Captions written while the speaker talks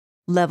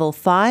Level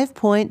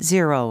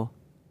 5.0,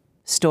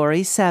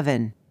 Story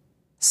 7,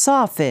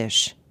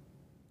 Sawfish.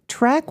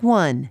 Track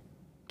 1,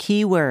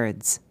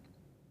 Keywords.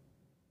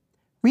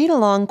 Read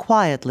along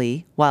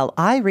quietly while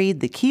I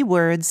read the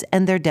keywords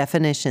and their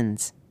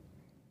definitions.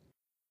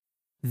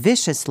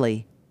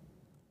 Viciously,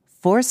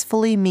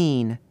 forcefully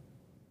mean.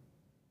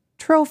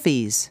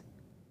 Trophies,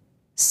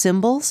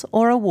 symbols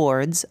or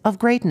awards of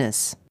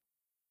greatness.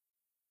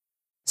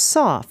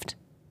 Soft,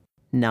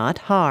 not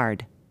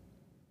hard.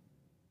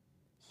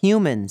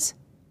 Humans,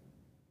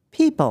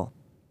 people.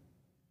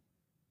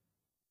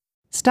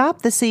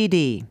 Stop the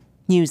CD.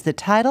 Use the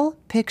title,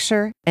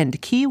 picture,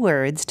 and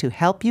keywords to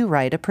help you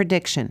write a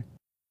prediction.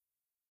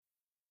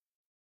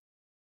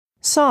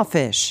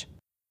 Sawfish.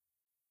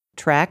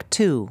 Track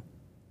 2.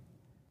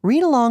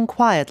 Read along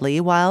quietly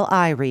while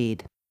I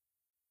read.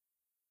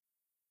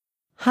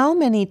 How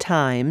many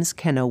times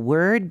can a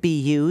word be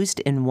used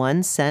in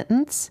one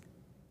sentence?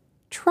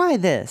 Try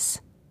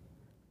this.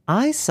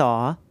 I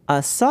saw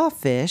a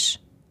sawfish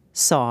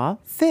saw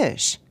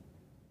fish.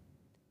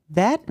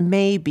 That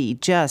may be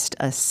just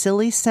a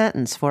silly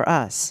sentence for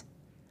us,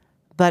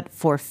 but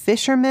for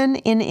fishermen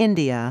in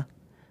India,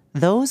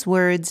 those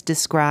words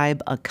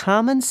describe a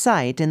common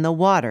sight in the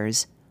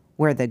waters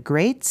where the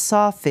great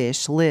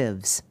sawfish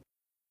lives.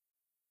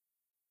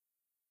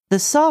 The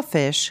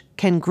sawfish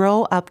can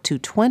grow up to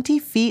 20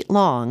 feet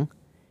long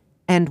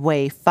and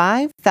weigh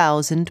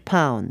 5,000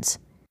 pounds.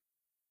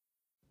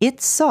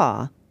 Its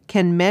saw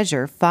can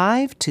measure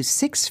 5 to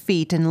 6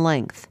 feet in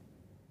length.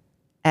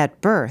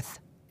 At birth,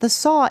 the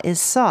saw is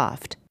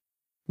soft,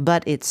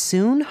 but it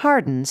soon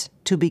hardens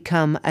to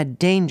become a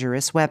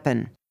dangerous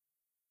weapon.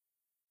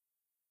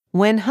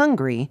 When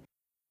hungry,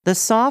 the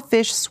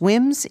sawfish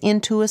swims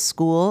into a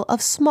school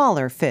of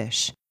smaller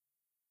fish.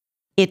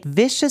 It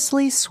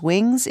viciously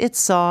swings its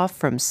saw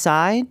from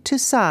side to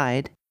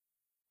side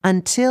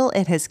until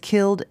it has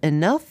killed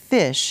enough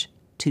fish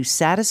to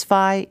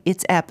satisfy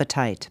its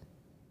appetite.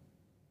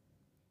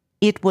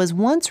 It was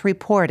once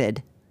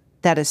reported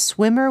that a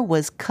swimmer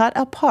was cut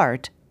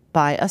apart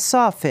by a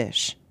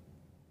sawfish.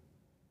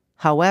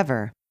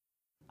 However,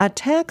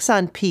 attacks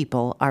on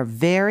people are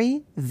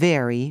very,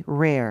 very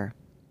rare.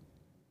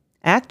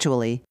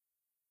 Actually,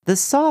 the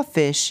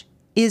sawfish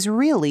is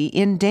really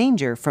in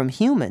danger from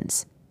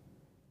humans.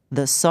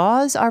 The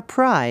saws are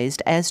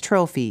prized as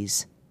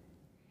trophies.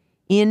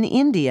 In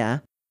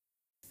India,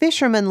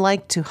 fishermen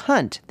like to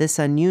hunt this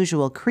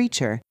unusual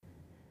creature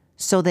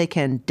so they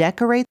can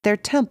decorate their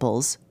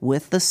temples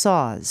with the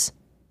saws.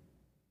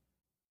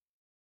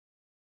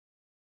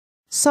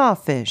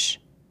 Sawfish.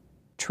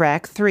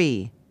 Track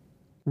 3.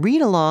 Read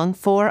along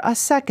for a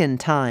second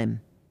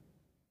time.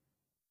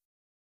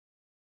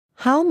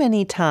 How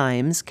many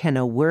times can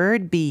a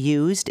word be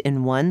used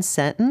in one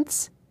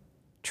sentence?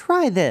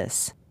 Try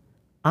this.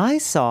 I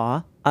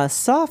saw a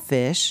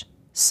sawfish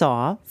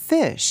saw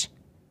fish.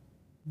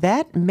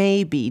 That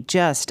may be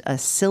just a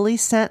silly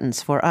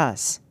sentence for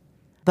us,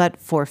 but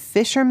for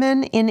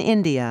fishermen in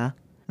India,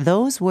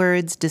 those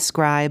words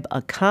describe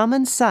a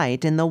common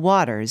sight in the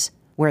waters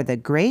where the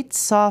great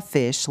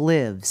sawfish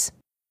lives.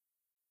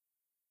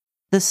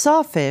 The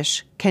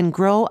sawfish can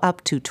grow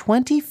up to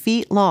 20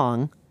 feet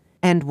long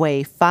and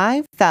weigh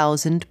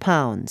 5,000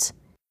 pounds.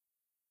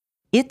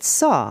 Its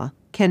saw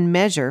can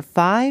measure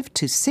 5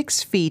 to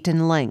 6 feet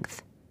in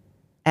length.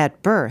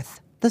 At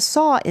birth, the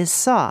saw is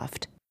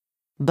soft,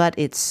 but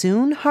it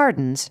soon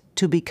hardens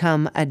to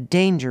become a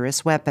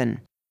dangerous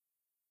weapon.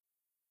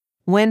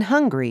 When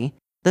hungry,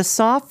 the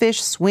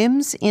sawfish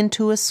swims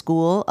into a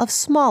school of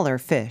smaller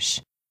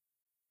fish.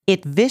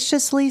 It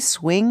viciously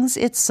swings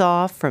its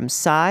saw from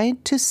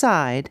side to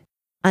side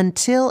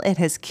until it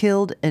has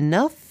killed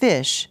enough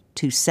fish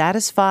to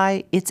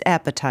satisfy its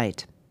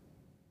appetite.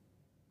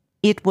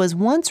 It was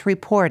once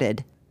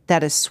reported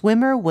that a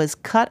swimmer was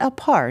cut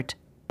apart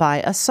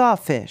by a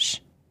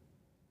sawfish.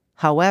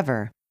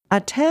 However,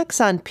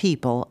 attacks on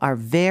people are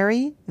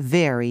very,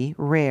 very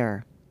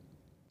rare.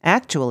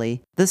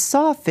 Actually, the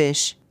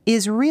sawfish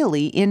is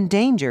really in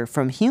danger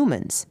from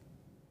humans.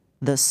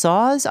 The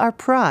saws are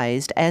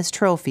prized as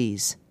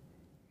trophies.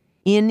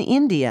 In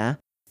India,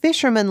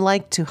 fishermen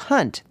like to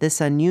hunt this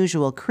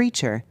unusual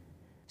creature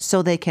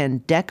so they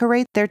can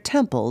decorate their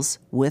temples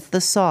with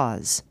the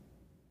saws.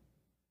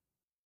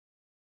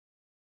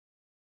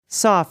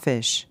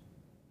 Sawfish.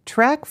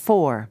 Track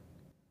 4.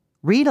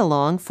 Read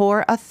along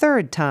for a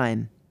third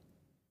time.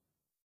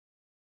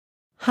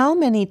 How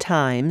many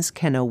times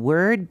can a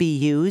word be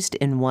used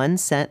in one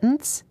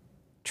sentence?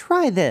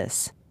 Try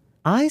this.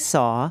 I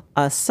saw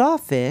a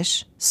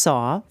sawfish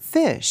saw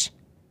fish.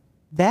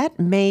 That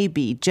may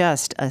be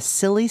just a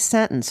silly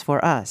sentence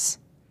for us,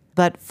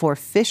 but for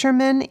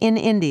fishermen in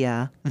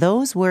India,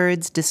 those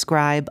words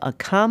describe a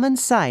common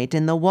sight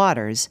in the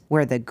waters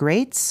where the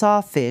great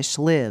sawfish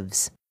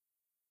lives.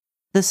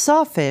 The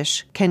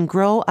sawfish can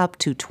grow up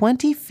to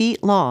 20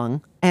 feet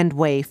long and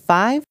weigh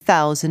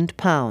 5,000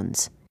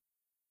 pounds.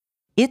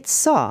 Its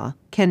saw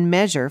can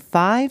measure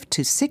 5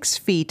 to 6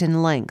 feet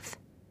in length.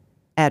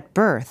 At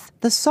birth,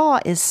 the saw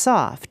is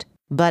soft,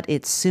 but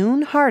it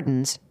soon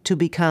hardens to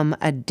become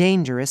a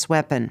dangerous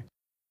weapon.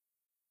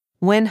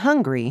 When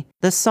hungry,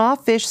 the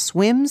sawfish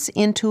swims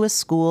into a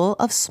school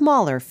of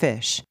smaller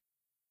fish.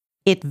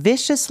 It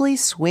viciously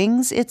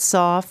swings its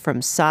saw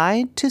from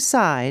side to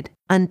side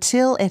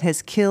until it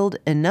has killed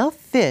enough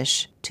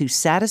fish to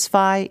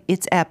satisfy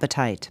its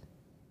appetite.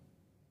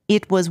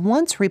 It was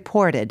once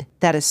reported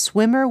that a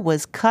swimmer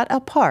was cut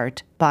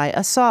apart by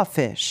a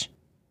sawfish.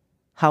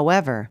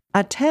 However,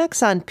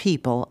 attacks on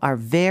people are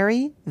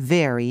very,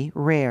 very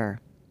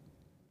rare.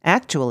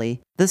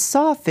 Actually, the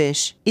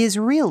sawfish is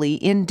really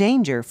in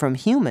danger from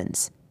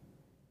humans.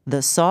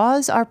 The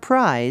saws are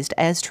prized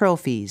as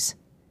trophies.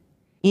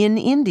 In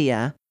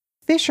India,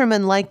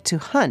 fishermen like to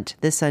hunt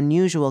this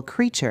unusual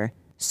creature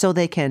so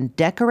they can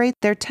decorate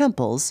their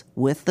temples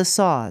with the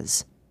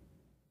saws.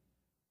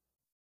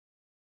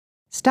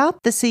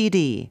 Stop the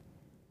CD.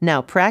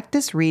 Now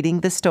practice reading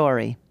the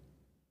story.